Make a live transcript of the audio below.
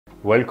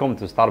Welcome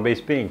to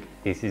Starbase Ping.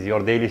 This is your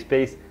daily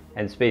space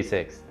and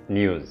SpaceX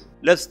news.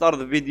 Let's start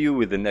the video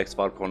with the next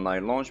Falcon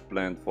 9 launch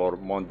planned for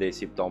Monday,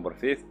 September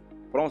 5th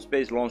from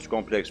Space Launch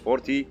Complex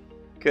 40,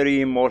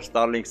 carrying more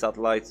Starlink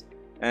satellites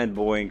and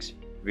Boeing's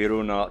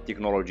Verona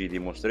technology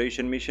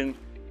demonstration mission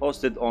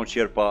hosted on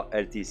Sherpa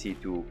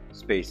LTC-2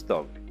 space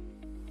dock.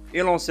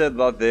 Elon said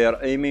that they are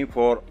aiming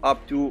for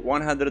up to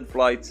 100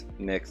 flights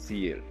next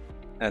year.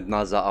 And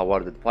NASA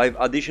awarded 5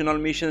 additional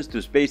missions to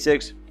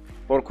SpaceX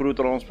for crew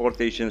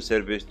transportation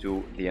service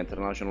to the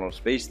International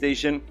Space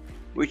Station,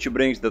 which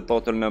brings the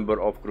total number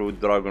of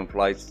crewed Dragon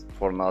flights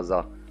for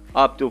NASA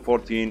up to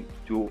 14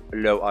 to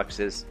allow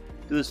access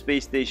to the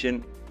space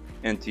station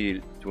until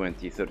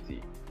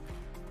 2030.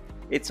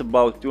 It's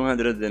about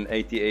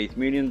 $288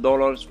 million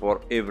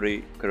for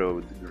every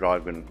crewed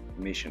Dragon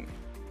mission.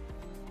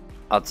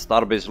 At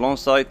Starbase launch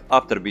site,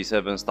 after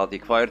B7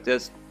 static fire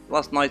test,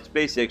 last night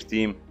SpaceX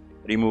team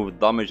removed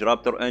damaged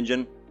Raptor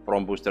engine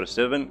from booster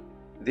 7.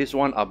 This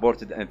one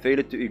aborted and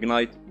failed to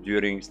ignite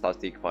during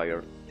static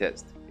fire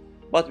test.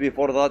 But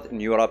before that,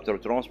 new Raptor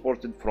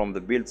transported from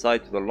the build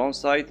site to the launch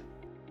site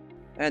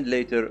and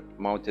later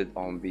mounted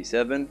on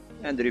B7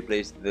 and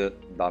replaced the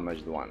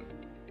damaged one.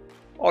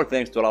 All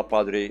thanks to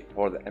LabPadre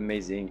for the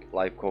amazing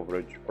live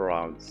coverage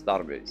around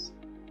Starbase.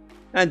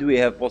 And we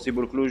have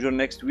possible closure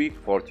next week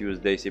for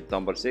Tuesday,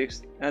 September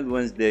 6th and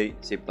Wednesday,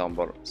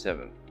 September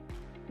 7th.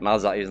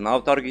 NASA is now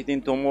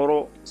targeting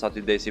tomorrow,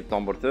 Saturday,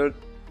 September 3rd,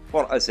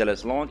 for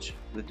SLS launch,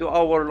 the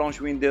 2-hour launch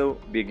window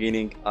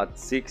beginning at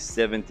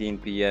 6:17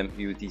 p.m.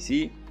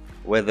 UTC.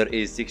 Weather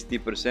is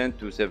 60%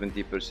 to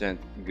 70%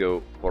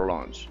 go for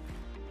launch.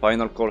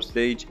 Final core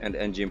stage and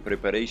engine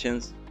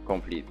preparations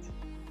complete.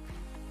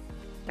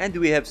 And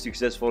we have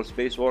successful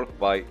spacewalk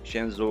by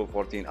Shenzhou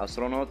 14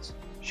 astronauts,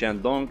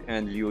 Shandong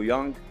and Liu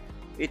Yang.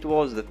 It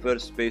was the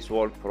first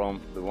spacewalk from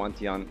the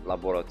Wantian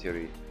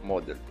laboratory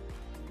model.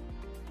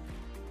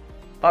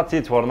 That's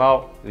it for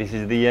now. This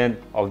is the end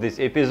of this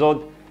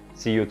episode.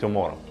 See you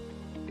tomorrow.